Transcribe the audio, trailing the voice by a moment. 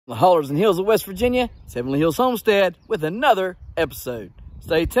the hollers and hills of West Virginia. It's Heavenly Hills Homestead with another episode.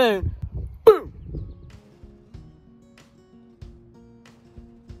 Stay tuned. Boom!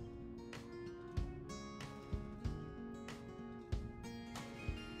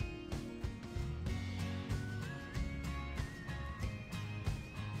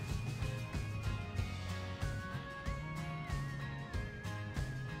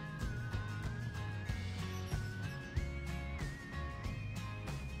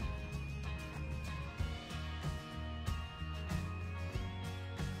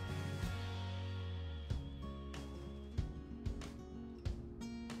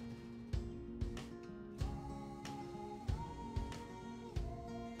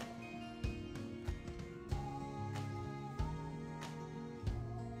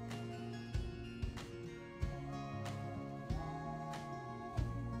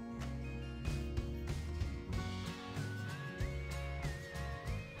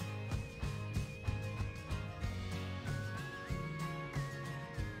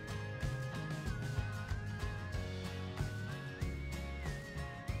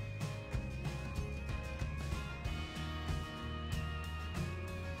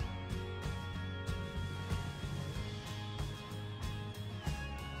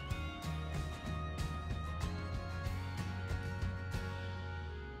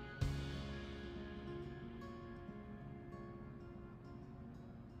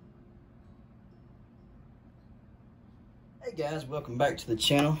 Hey guys, welcome back to the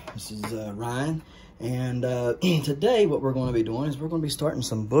channel. This is Ryan, and today what we're going to be doing is we're going to be starting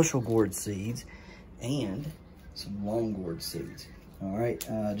some Bushel Gourd seeds and some long gourd seeds. All right,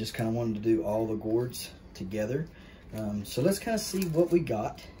 just kind of wanted to do all the gourds together. So let's kind of see what we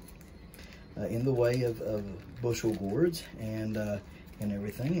got in the way of Bushel Gourds and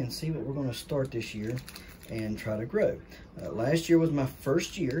everything, and see what we're going to start this year and try to grow. Last year was my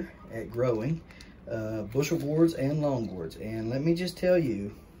first year at growing Bushel Gourds and long gourds, and let me just tell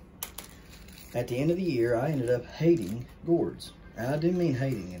you, at the end of the year I ended up hating gourds. And I do mean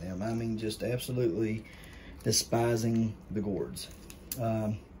hating them, I mean just absolutely despising the gourds.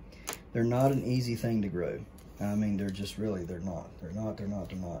 They're not an easy thing to grow. I mean, they're just really, they're not. There's that.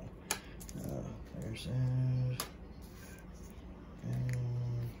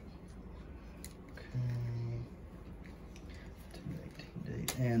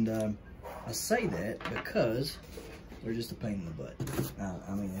 Okay. And I say that because they're just a pain in the butt.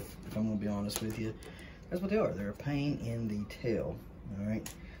 I mean, if I'm going to be honest with you, that's what they are. They're a pain in the tail. All right.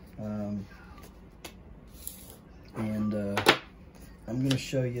 I'm going to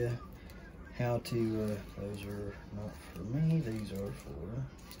show you how to. Those are not for me. These are for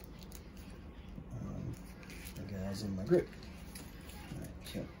the guys in my group. All right,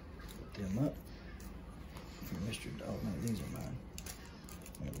 so put them up. For Mr. Dog, no, these are mine.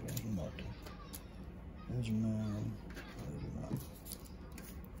 There we go. He marked them. Those are mine. Those are not.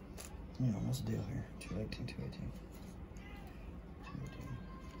 You know, what's the deal here? 218, 218.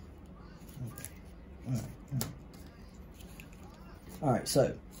 218. Okay. All right,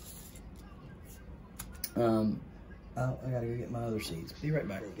 so I gotta go get my other seeds. Be right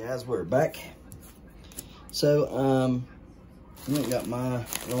back. Hey guys, we're back. So I went and got my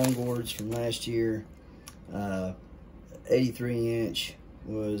long gourds from last year. 83 inch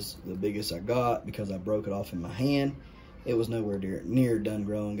was the biggest I got because I broke it off in my hand. It was nowhere near done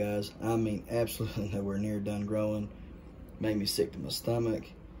growing, guys. I mean, absolutely nowhere near done growing. Made me sick to my stomach.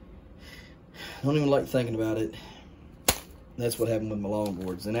 I don't even like thinking about it. That's what happened with my long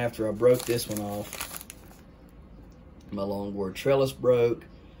gourds. And after I broke this one off, my long gourd trellis broke.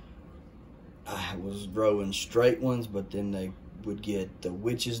 I was growing straight ones, but then they would get the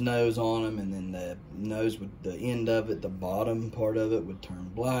witch's nose on them, and then the nose would, the end of it, the bottom part of it would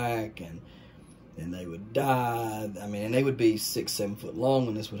turn black, and then they would die. I mean, and they would be 6-7 foot long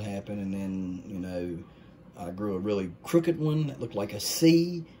when this would happen. And then, you know, I grew a really crooked one that looked like a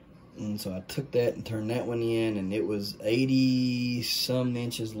C, and so I took that and turned that one in, and it was 80 some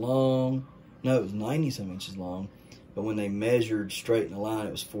inches long. No, it was 90 some inches long, but when they measured straight in the line,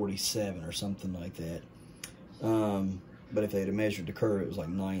 it was 47 or something like that. But if they had measured the curve, it was like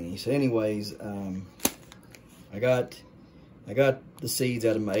 90. So anyways, I got the seeds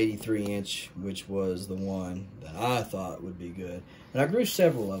out of my 83 inch, which was the one that I thought would be good. And I grew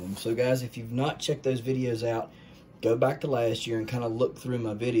several of them. So guys, if you've not checked those videos out, go back to last year and kind of look through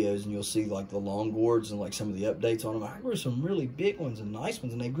my videos, and you'll see like the long gourds and like some of the updates on them. I grew some really big ones and nice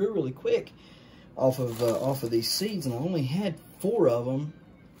ones, and they grew really quick off of these seeds. And I only had 4 of them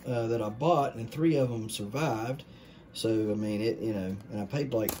that I bought, and 3 of them survived. So, I mean, it, you know, and I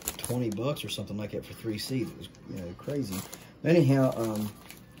paid like $20 or something like that for 3 seeds. It was, you know, crazy. Anyhow,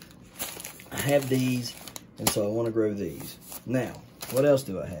 I have these, and so I want to grow these. Now, what else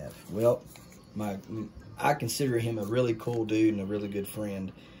do I have? Well, I consider him a really cool dude and a really good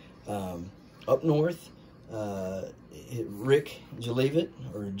friend. Up north, Rick Jolivet,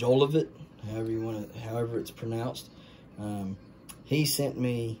 or Jolivet, however it's pronounced. He sent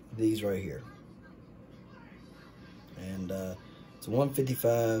me these right here. And it's a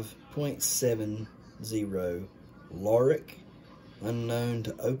 155.70 Loric, unknown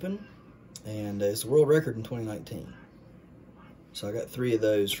to open. And it's a world record in 2019. So I got 3 of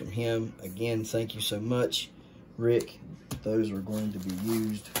those from him. Again, thank you so much, Rick. Those are going to be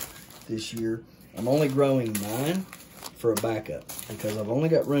used this year. I'm only growing 9 for a backup because I've only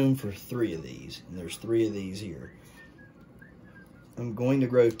got room for 3 of these, and there's 3 of these here. I'm going to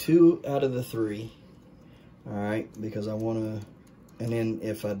grow 2 out of the 3, all right, because I want to. And then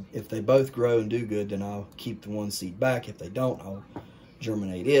if they both grow and do good, then I'll keep the 1 seed back. If they don't, I'll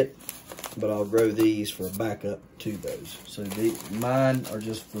germinate it. But I'll grow these for a backup to those. So mine are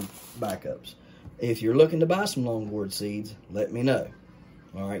just for backups. If you're looking to buy some long gourd seeds, let me know.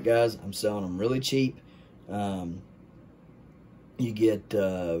 All right, guys, I'm selling them really cheap. You get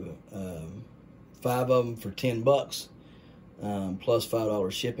 5 of them for $10, plus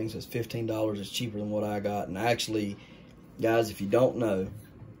 $5 shipping, so it's $15. It's cheaper than what I got. And actually, guys, if you don't know,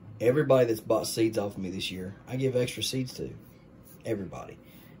 everybody that's bought seeds off of me this year, I give extra seeds to. Everybody.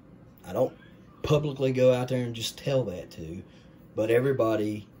 I don't publicly go out there and just tell that to, but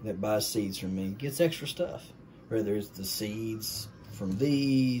everybody that buys seeds from me gets extra stuff. Whether it's the seeds from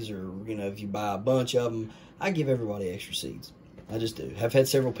these, or, you know, if you buy a bunch of them, I give everybody extra seeds. I just do. I've had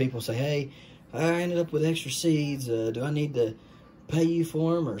several people say, hey, I ended up with extra seeds. Do I need to pay you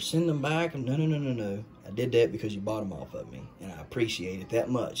for them or send them back? No, no, no, no, no. I did that because you bought them off of me, and I appreciate it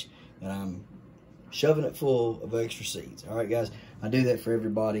that much. And I'm shoving it full of extra seeds. All right, guys, I do that for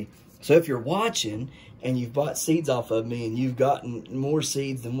everybody. So if you're watching and you've bought seeds off of me and you've gotten more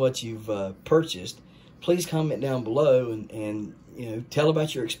seeds than what you've purchased, please comment down below and you know, tell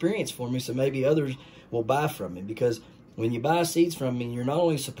about your experience for me, so maybe others will buy from me. Because when you buy seeds from me, you're not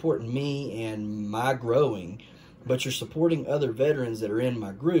only supporting me and my growing, but you're supporting other veterans that are in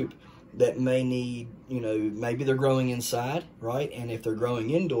my group that may need, you know, maybe they're growing inside, right? And if they're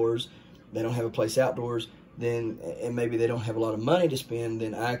growing indoors, they don't have a place outdoors, then, and maybe they don't have a lot of money to spend,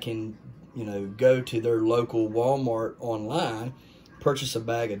 then I can, you know, go to their local Walmart online, purchase a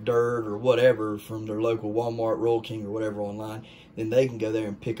bag of dirt or whatever from their local Walmart, Royal King, or whatever online. Then they can go there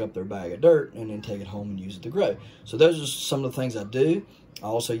and pick up their bag of dirt and then take it home and use it to grow. So those are some of the things I do. I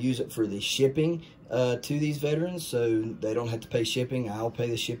also use it for the shipping to these veterans, so they don't have to pay shipping. I'll pay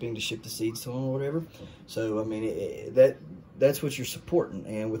the shipping to ship the seeds to them or whatever. So, I mean, that's what you're supporting.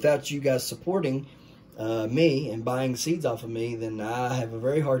 And without you guys supporting me and buying seeds off of me, then I have a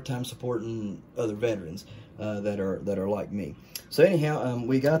very hard time supporting other veterans that are like me. So anyhow,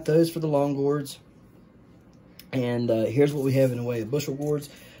 we got those for the long gourds, and here's what we have in the way of bushel gourds.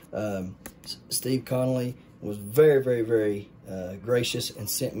 Steve Connolly was very, very, very gracious and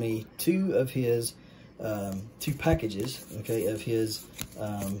sent me 2 of his 2 packages, okay, of his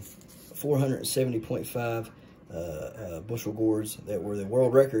 470.5 bushel gourds that were the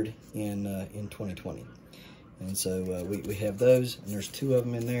world record in 2020. And so we have those, and there's 2 of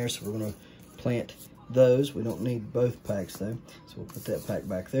them in there, so we're going to plant those. We don't need both packs though, so we'll put that pack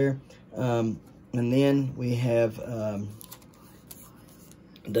back there. And then we have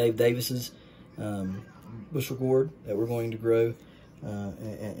Dave Davis's bushel gourd that we're going to grow,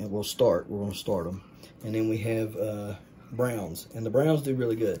 and we're going to start them. And then we have browns, and the browns do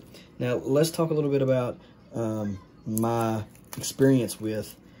really good. Now let's talk a little bit about my experience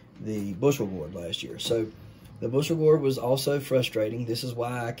with the bushel gourd last year. So the bushel gourd was also frustrating. This is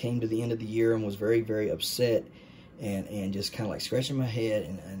why I came to the end of the year and was very, very upset and just kind of like scratching my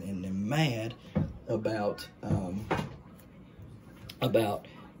head and mad about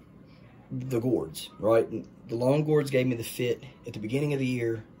the gourds, right? The long gourds gave me the fit at the beginning of the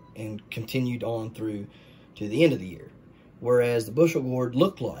year and continued on through to the end of the year. Whereas the bushel gourd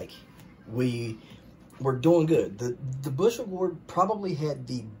looked like we were doing good. The bushel gourd probably had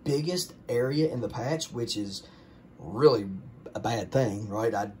the biggest area in the patch, which is really a bad thing,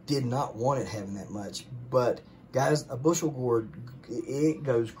 right? I did not want it having that much. But guys, a bushel gourd, it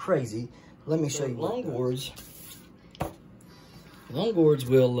goes crazy. Let me show you long gourds. Long gourds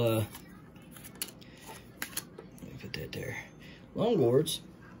will, let me put that there. Long gourds,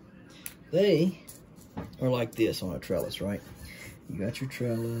 they are like this on a trellis, right? You got your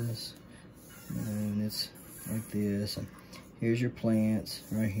trellis, and it's like this. And here's your plants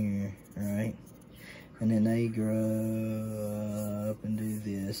right here, all right? And then they grow up and do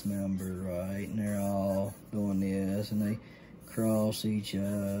this number, right? And they're all doing this, and they cross each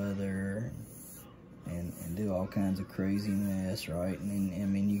other and do all kinds of crazy mess, right? And then, I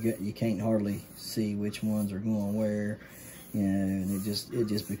mean, you can't hardly see which ones are going where, you know, and it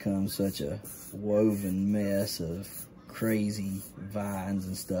just becomes such a woven mess of crazy vines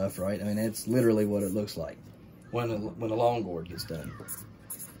and stuff, right? I mean, that's literally what it looks like when a lawn gourd gets done.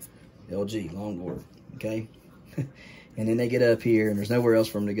 LG lawn gourd. Okay, and then they get up here, and there's nowhere else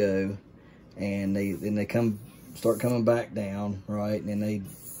for them to go, and they start coming back down, right? And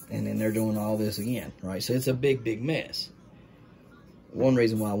then they're doing all this again, right? So it's a big mess. One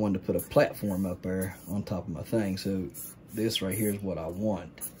reason why I wanted to put a platform up there on top of my thing, so this right here is what I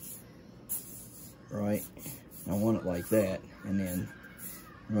want, right? I want it like that, and then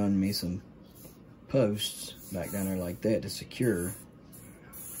run me some posts back down there like that to secure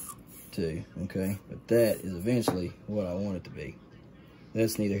too, okay? But that is eventually what I want it to be.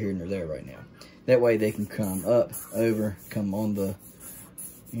 That's neither here nor there right now. That way they can come up, over, come on the,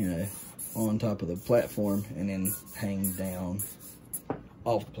 you know, on top of the platform, and then hang down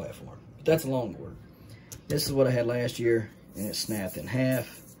off the platform. But that's a lawn gourd. This is what I had last year, and it snapped in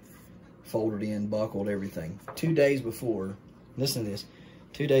half, folded in, buckled, everything. 2 days before, listen to this,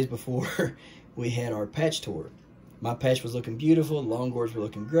 2 days before we had our patch tour. My patch was looking beautiful, the lawn gourds were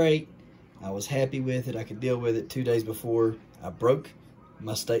looking great. I was happy with it. I could deal with it. 2 days before, I broke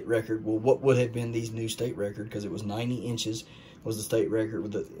my state record. Well, what would have been these new state record, because it was 90 inches was the state record,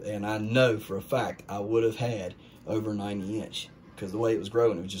 with and I know for a fact I would have had over 90 inch, because the way it was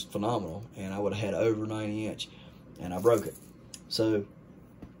growing, it was just phenomenal, and I would have had over 90 inch, and I broke it. So,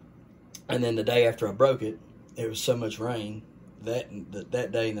 and then the day after I broke it, there was so much rain that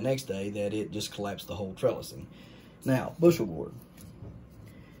day and the next day that it just collapsed the whole trellising. Now, bushel gourd.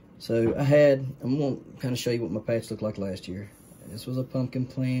 So I'm going to kind of show you what my patch looked like last year. This was a pumpkin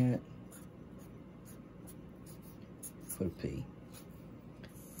plant. Put a P.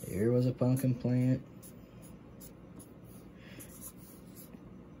 Here was a pumpkin plant.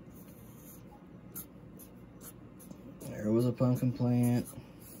 There was a pumpkin plant.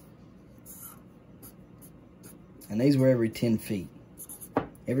 And these were every 10 feet.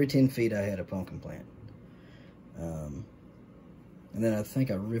 Every 10 feet I had a pumpkin plant. And then I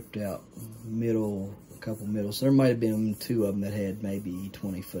think I ripped out a couple middles. So there might have been 2 of them that had maybe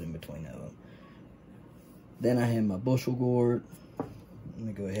 20 foot in between of them. Then I had my bushel gourd. Let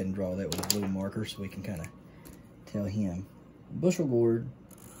me go ahead and draw that with a blue marker so we can kind of tell him. Bushel gourd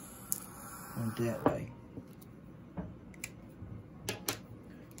went that way.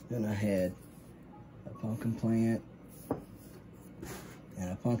 Then I had a pumpkin plant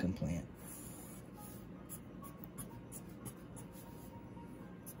and a pumpkin plant.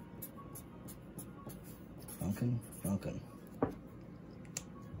 Pumpkin.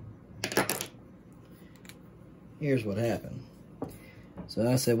 Here's what happened. So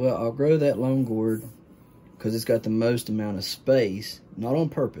I said, well, I'll grow that lawn gourd because it's got the most amount of space, not on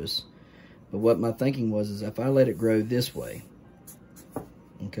purpose, but what my thinking was is if I let it grow this way,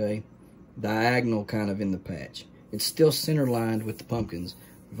 okay, diagonal kind of in the patch, it's still center lined with the pumpkins.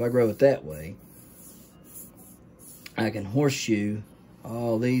 If I grow it that way, I can horseshoe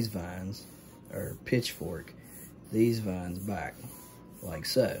all these vines, or pitchfork these vines back like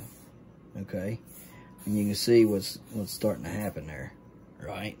so, okay? And you can see what's starting to happen there,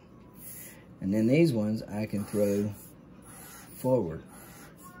 right? And then these ones I can throw forward.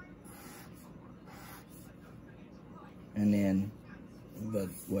 And then, but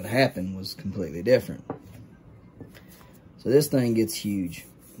what happened was completely different. So this thing gets huge,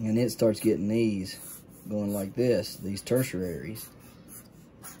 and it starts getting these going like this, these tertiaries.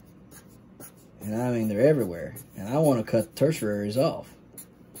 And I mean, they're everywhere. And I want to cut the tertiaries off.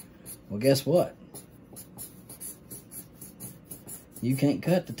 Well, guess what? You can't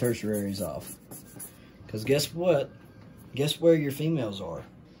cut the tertiaries off. Because guess what? Guess where your females are?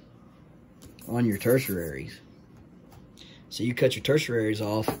 On your tertiaries. So you cut your tertiaries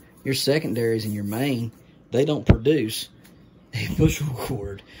off, your secondaries and your main, they don't produce a bushel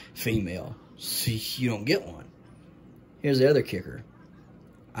gourd female. So you don't get one. Here's the other kicker.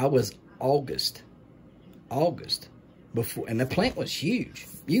 I was August before, and the plant was huge.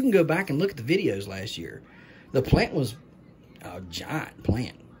 You can go back and look at the videos last year. The plant was a giant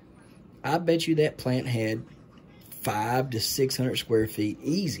plant. I bet you that plant had 500 to 600 square feet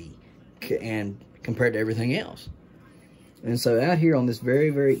easy, and compared to everything else. And so out here on this very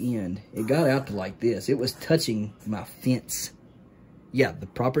end, it got out to like this. It was touching my fence. Yeah, the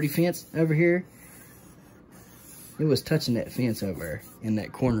property fence over here. it was touching that fence over there in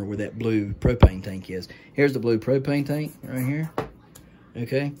that corner where that blue propane tank is. Here's the blue propane tank right here.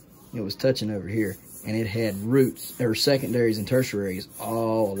 Okay, it was touching over here, and it had roots, or secondaries and tertiaries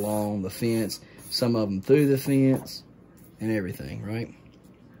all along the fence. Some of them through the fence and everything, right?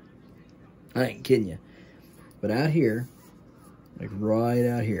 I ain't kidding you. But out here, like right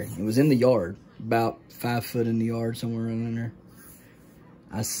out here, it was in the yard, about 5 foot in the yard, somewhere around in there.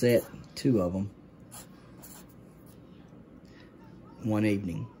 I set 2 of them one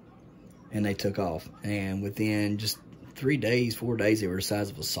evening, and they took off. And within just 3 days, 4 days, they were the size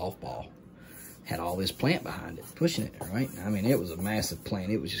of a softball. Had all this plant behind it, pushing it, right? I mean, it was a massive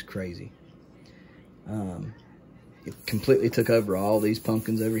plant. It was just crazy. It completely took over all these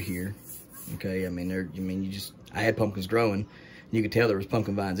pumpkins over here. Okay, I mean, I had pumpkins growing. You could tell there was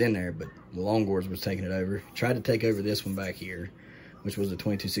pumpkin vines in there, but the Long Gourds was taking it over. Tried to take over this one back here, which was a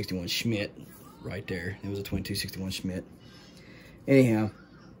 2261 Schmidt right there. It was a 2261 Schmidt. Anyhow,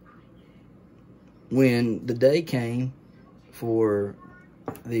 when the day came for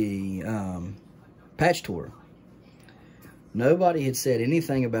the patch tour, nobody had said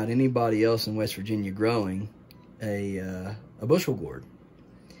anything about anybody else in West Virginia growing a Bushel Gourd.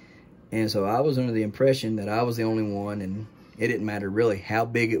 And so I was under the impression that I was the only one, and it didn't matter really how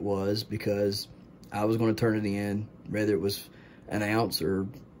big it was, because I was going to turn it in, whether it was an ounce or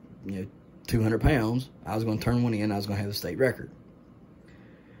 200 pounds. I was going to turn one in. I was going to have the state record.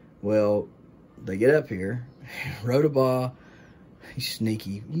 Well, they get up here, Rodabaugh, you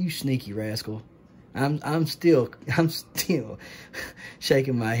sneaky rascal. I'm still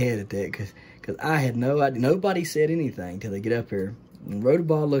shaking my head at that, because I had no idea. Nobody said anything till they get up here. And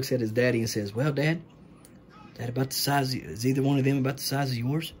Rodabaugh looks at his daddy and says, "Well, Dad, about the size, is either one of them about the size of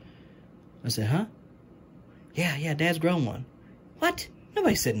yours?" I said, "Huh? Yeah, Dad's grown one." "What?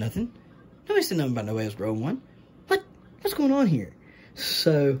 Nobody said nothing. Nobody said nothing about nobody else growing one. What's going on here?"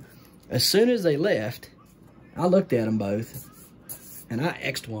 So, as soon as they left, I looked at them both, and I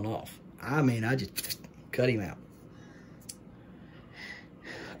X'd one off. I mean, I just cut him out.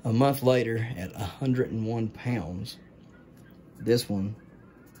 A month later, at 101 pounds, this one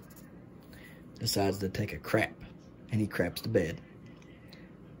decides to take a crap, and he craps the bed.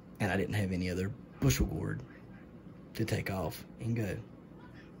 And I didn't have any other Bushel Gourd to take off and go.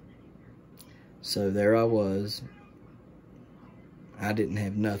 So there I was. I didn't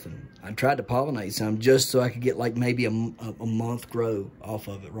have nothing. I tried to pollinate some just so I could get like maybe a month grow off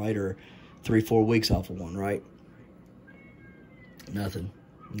of it, right? Or 3-4 weeks off of one, right? Nothing.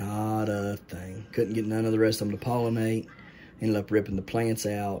 Not a thing. Couldn't get none of the rest of them to pollinate. Ended up ripping the plants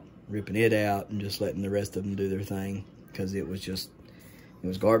out, ripping it out, and just letting the rest of them do their thing, because it was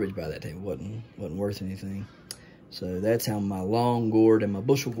garbage by that time. It wasn't worth anything. So that's how my Long Gourd and my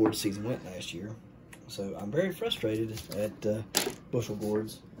Bushel Gourd season went last year. So I'm very frustrated at Bushel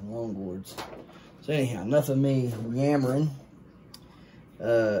Gourds and Long Gourds. So anyhow, enough of me yammering.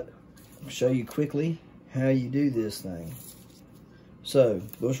 I'll show you quickly how you do this thing. So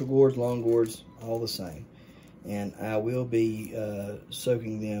Bushel Gourds, Long Gourds, all the same. And I will be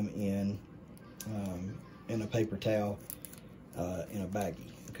soaking them in a paper towel in a baggie.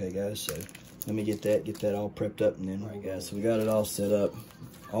 Okay, guys, so let me get that all prepped up, and then, all right, guys, so we got it all set up.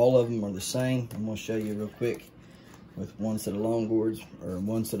 All of them are the same. I'm going to show you real quick with one set of Long Gourds, or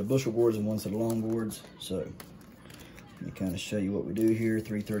one set of Bushel Gourds and one set of Long Gourds. So let me kind of show you what we do here.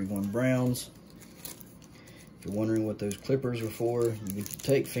 331 browns. If you're wondering what those clippers are for, you can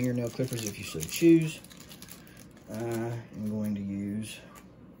take fingernail clippers if you so choose. I am going to use,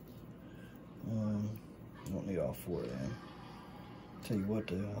 I don't need all 4 of them. Tell you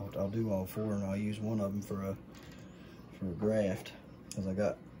what, I'll do all 4, and I'll use one of them for a graft, because I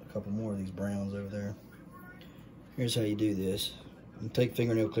got a couple more of these browns over there. Here's how you do this. You can take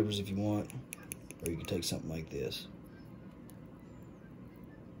fingernail clippers if you want, or you can take something like this.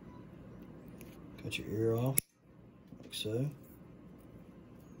 Cut your ear off, like so.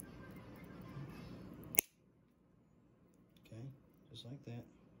 Just like that.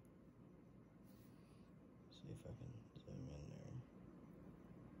 See if I can zoom in there.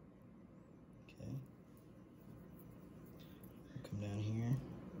 Okay. Come down here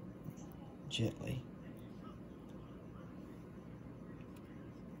gently.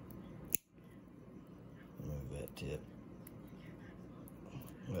 Remove that tip.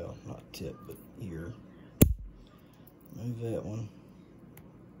 Well, not tip, but ear. Move that one.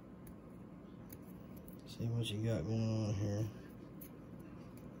 See what you got going on here.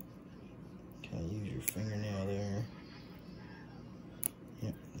 Kind of use your fingernail there.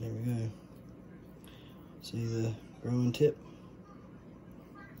 Yep, there we go. See the growing tip?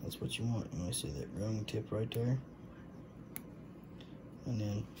 That's what you want. You want to see that growing tip right there? and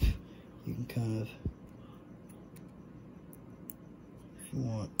then you can kind of, if you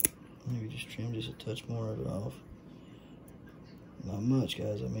want, maybe just trim just a touch more of it off. Not much,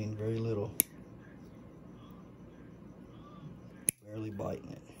 guys, I mean very little. Barely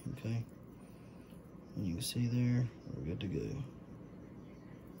biting it, okay? And you can see there, we're good to go.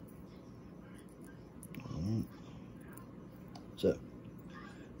 Alright. So,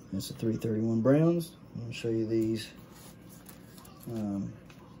 that's the 331 browns. I'm going to show you these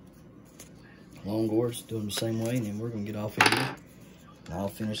long gourds, do them the same way, and then we're going to get off of here. And I'll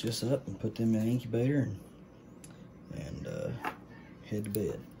finish this up and put them in the incubator and head to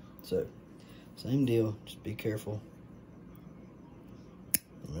bed. So, same deal, just be careful.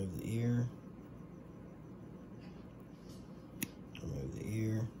 Remove the ear. Remove the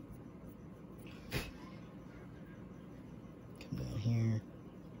ear. Come down here.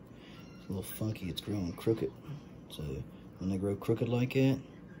 It's a little funky, it's growing crooked. So when they grow crooked like that,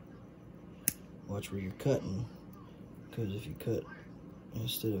 watch where you're cutting. Because if you cut,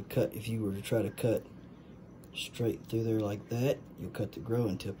 if you were to try to cut straight through there like that, you'll cut the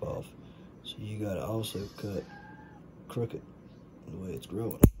growing tip off. So you gotta also cut crooked the way it's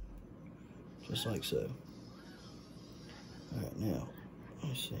growing. Just like so. Alright, now,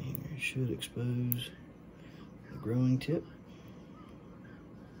 let's see here. It should expose the growing tip.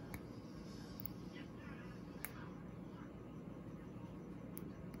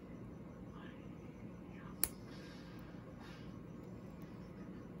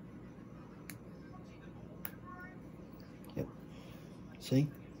 Yep. See?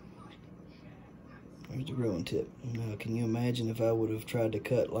 There's the growing tip. Now, can you imagine if I would have tried to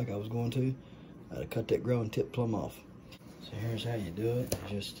cut like I was going to? I'd have cut that growing tip plumb off. So here's how you do it.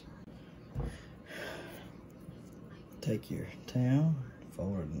 Just take your towel,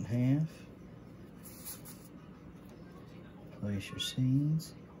 fold it in half, place your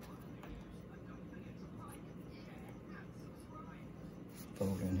seeds,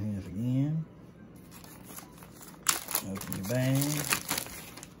 fold it in half again, open your bag,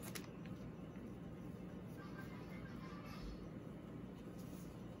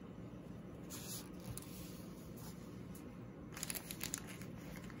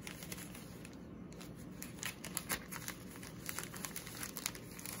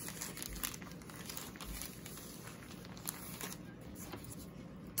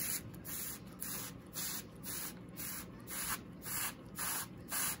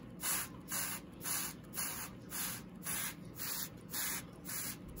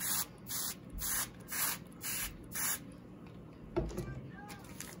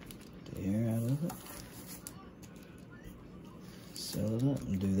 air out of it, seal it up,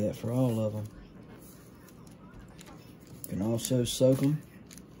 and do that for all of them. You can also soak them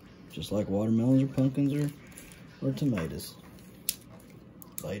just like watermelons or pumpkins or tomatoes.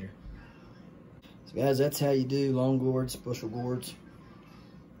 Later. So guys, that's how you do long gourds, bushel gourds.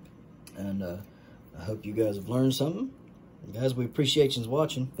 And I hope you guys have learned something. And guys, we appreciate you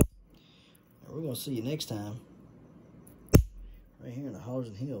watching. And we're going to see you next time right here in the hollers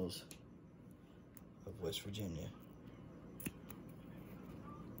and hills of West Virginia.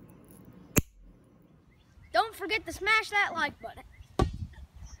 Don't forget to smash that like button.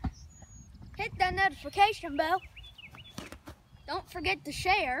 Hit that notification bell. Don't forget to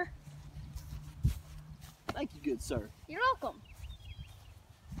share. Thank you, good sir. You're welcome.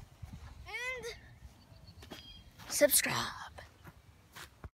 And subscribe.